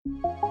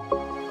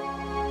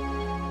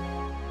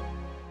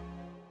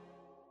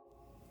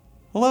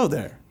Hello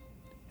there.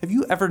 Have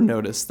you ever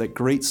noticed that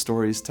great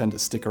stories tend to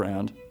stick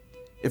around?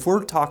 If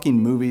we're talking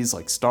movies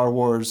like Star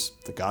Wars,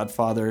 The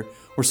Godfather,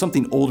 or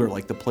something older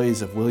like the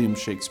plays of William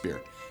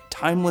Shakespeare,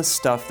 timeless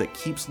stuff that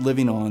keeps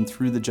living on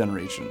through the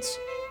generations,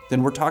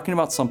 then we're talking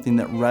about something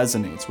that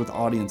resonates with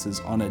audiences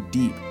on a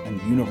deep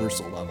and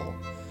universal level.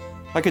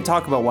 I could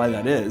talk about why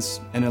that is,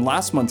 and in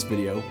last month's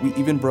video, we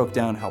even broke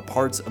down how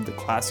parts of the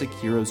classic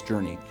hero's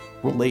journey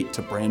relate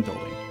to brand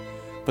building.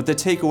 But the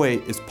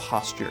takeaway is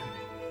posture.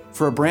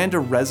 For a brand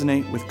to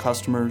resonate with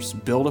customers,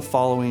 build a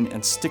following,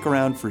 and stick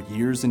around for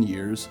years and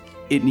years,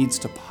 it needs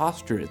to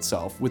posture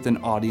itself with an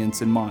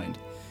audience in mind,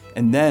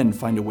 and then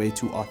find a way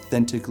to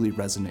authentically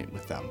resonate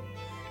with them.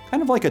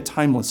 Kind of like a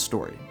timeless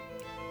story.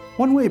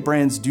 One way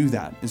brands do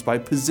that is by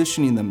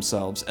positioning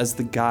themselves as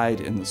the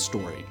guide in the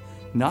story,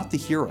 not the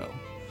hero.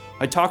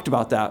 I talked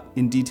about that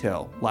in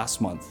detail last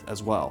month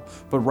as well,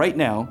 but right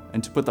now,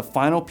 and to put the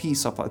final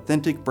piece of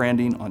authentic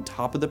branding on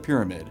top of the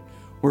pyramid,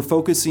 we're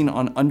focusing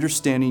on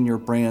understanding your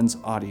brand's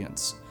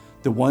audience,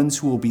 the ones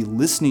who will be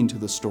listening to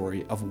the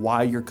story of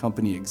why your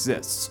company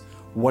exists,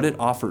 what it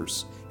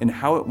offers, and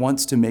how it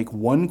wants to make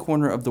one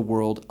corner of the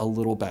world a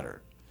little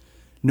better.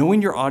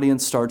 Knowing your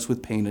audience starts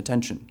with paying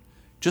attention,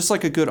 just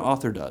like a good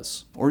author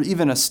does, or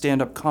even a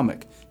stand-up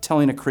comic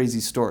telling a crazy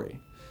story.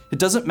 It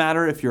doesn't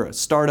matter if you're a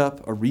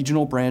startup, a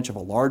regional branch of a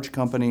large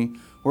company,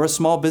 or a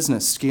small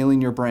business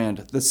scaling your brand,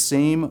 the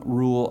same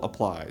rule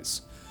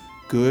applies.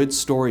 Good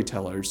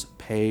storytellers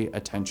pay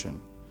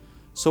attention.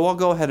 So I'll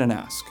go ahead and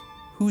ask,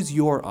 who's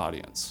your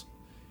audience?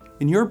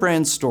 In your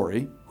brand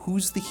story,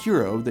 who's the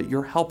hero that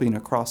you're helping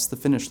across the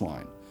finish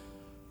line?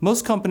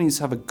 Most companies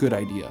have a good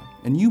idea,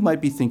 and you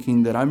might be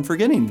thinking that I'm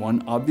forgetting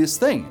one obvious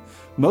thing.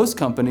 Most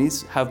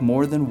companies have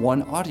more than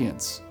one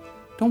audience.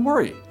 Don't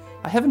worry.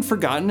 I haven't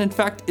forgotten. In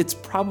fact, it's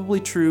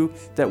probably true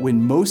that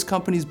when most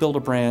companies build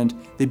a brand,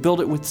 they build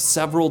it with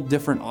several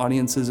different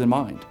audiences in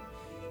mind.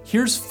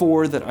 Here's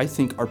 4 that I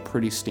think are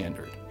pretty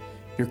standard.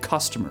 Your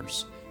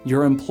customers,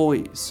 your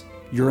employees,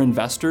 your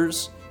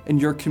investors,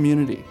 and your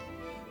community.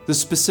 The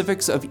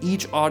specifics of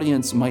each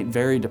audience might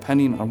vary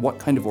depending on what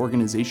kind of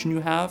organization you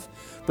have,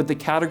 but the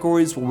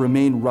categories will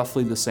remain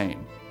roughly the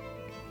same.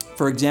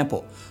 For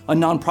example, a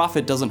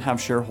nonprofit doesn't have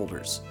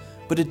shareholders,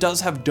 but it does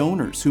have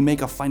donors who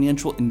make a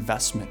financial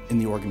investment in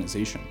the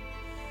organization.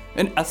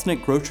 An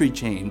ethnic grocery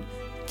chain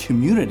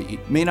community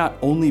may not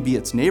only be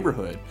its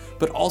neighborhood,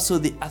 but also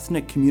the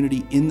ethnic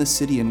community in the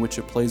city in which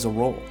it plays a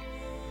role.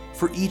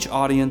 For each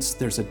audience,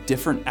 there's a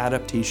different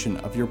adaptation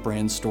of your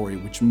brand story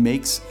which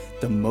makes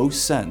the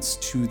most sense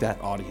to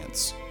that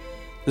audience.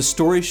 The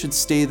story should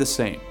stay the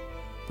same,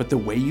 but the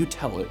way you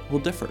tell it will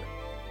differ.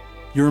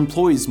 Your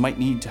employees might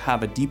need to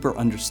have a deeper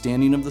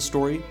understanding of the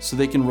story so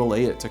they can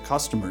relay it to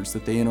customers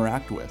that they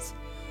interact with.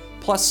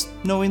 Plus,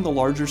 knowing the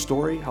larger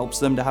story helps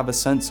them to have a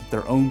sense of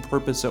their own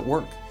purpose at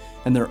work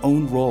and their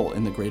own role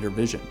in the greater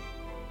vision.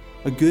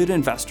 A good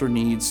investor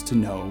needs to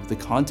know the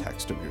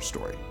context of your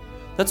story.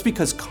 That's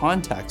because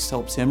context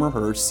helps him or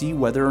her see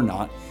whether or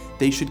not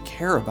they should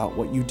care about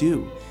what you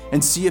do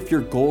and see if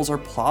your goals are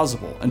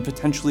plausible and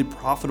potentially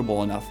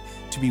profitable enough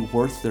to be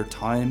worth their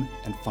time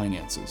and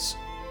finances.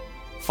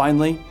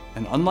 Finally,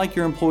 and unlike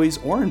your employees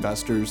or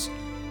investors,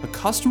 a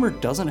customer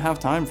doesn't have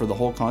time for the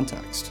whole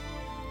context.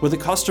 With a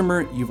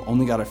customer, you've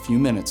only got a few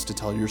minutes to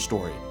tell your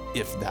story,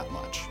 if that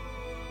much.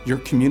 Your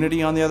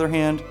community, on the other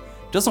hand,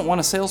 doesn't want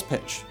a sales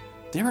pitch.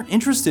 They aren't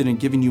interested in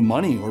giving you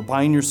money or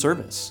buying your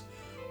service.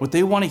 What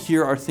they want to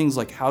hear are things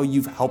like how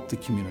you've helped the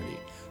community,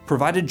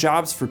 provided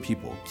jobs for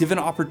people, given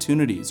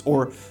opportunities,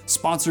 or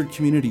sponsored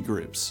community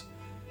groups.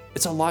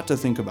 It's a lot to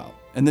think about.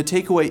 And the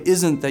takeaway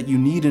isn't that you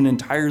need an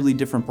entirely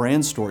different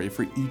brand story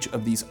for each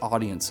of these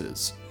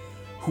audiences.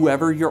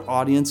 Whoever your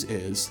audience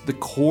is, the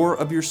core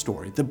of your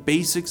story, the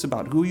basics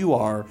about who you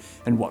are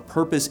and what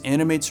purpose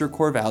animates your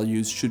core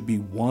values should be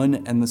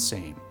one and the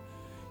same.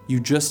 You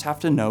just have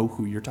to know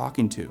who you're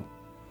talking to.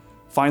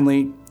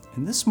 Finally,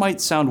 and this might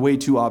sound way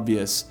too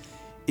obvious,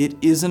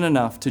 it isn't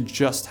enough to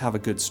just have a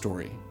good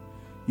story.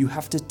 You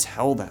have to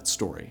tell that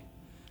story.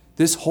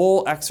 This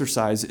whole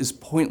exercise is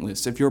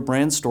pointless if your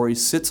brand story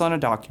sits on a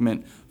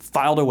document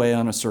filed away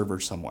on a server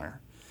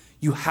somewhere.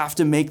 You have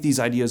to make these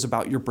ideas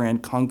about your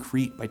brand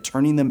concrete by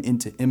turning them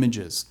into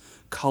images,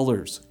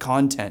 colors,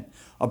 content,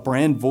 a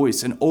brand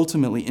voice, and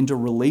ultimately into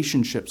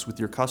relationships with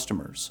your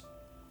customers.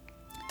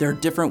 There are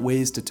different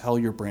ways to tell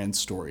your brand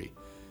story.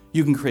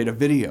 You can create a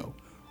video,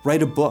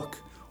 write a book,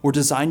 or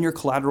design your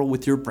collateral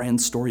with your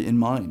brand story in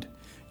mind.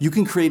 You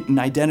can create an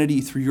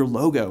identity through your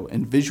logo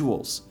and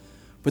visuals.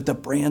 But the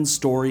brand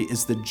story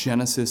is the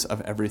genesis of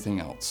everything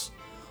else.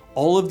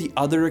 All of the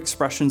other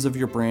expressions of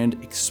your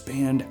brand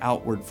expand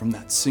outward from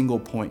that single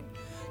point.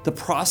 The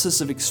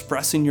process of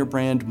expressing your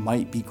brand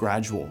might be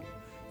gradual.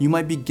 You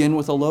might begin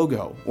with a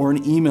logo or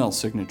an email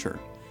signature.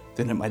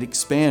 Then it might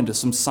expand to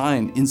some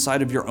sign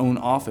inside of your own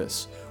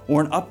office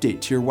or an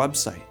update to your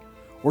website.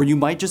 Or you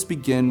might just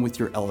begin with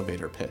your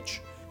elevator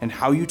pitch and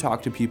how you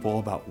talk to people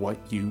about what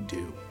you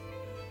do.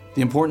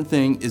 The important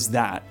thing is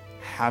that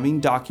having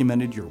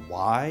documented your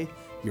why,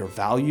 your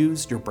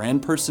values, your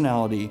brand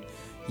personality,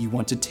 You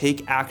want to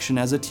take action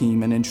as a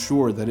team and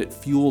ensure that it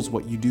fuels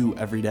what you do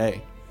every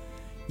day.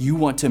 You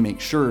want to make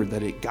sure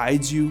that it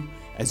guides you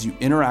as you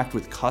interact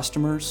with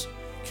customers,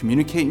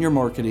 communicate in your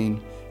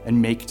marketing,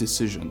 and make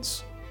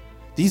decisions.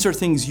 These are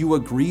things you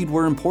agreed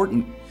were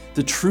important,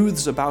 the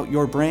truths about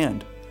your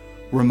brand.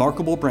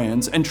 Remarkable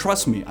brands, and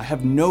trust me, I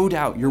have no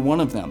doubt you're one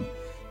of them,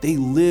 they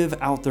live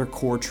out their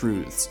core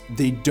truths.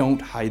 They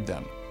don't hide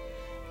them.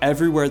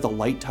 Everywhere the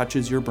light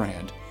touches your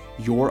brand,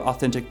 your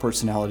authentic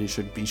personality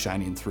should be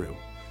shining through.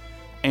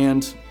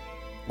 And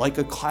like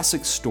a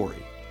classic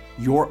story,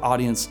 your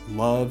audience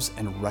loves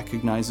and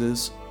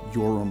recognizes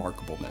your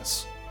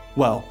remarkableness.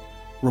 Well,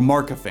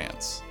 Remarka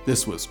fans,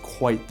 this was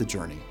quite the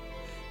journey.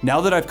 Now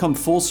that I've come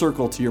full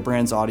circle to your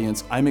brand's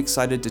audience, I'm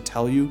excited to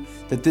tell you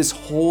that this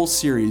whole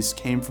series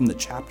came from the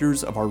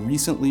chapters of our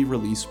recently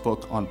released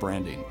book on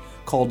branding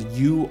called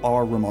You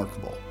Are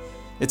Remarkable.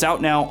 It's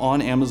out now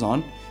on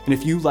Amazon, and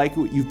if you like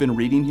what you've been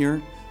reading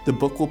here, the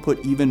book will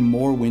put even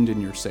more wind in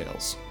your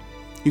sails.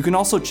 You can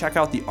also check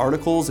out the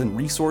articles and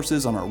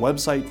resources on our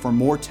website for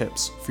more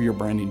tips for your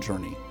branding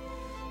journey.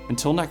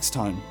 Until next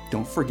time,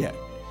 don't forget,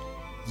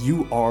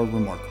 you are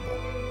remarkable.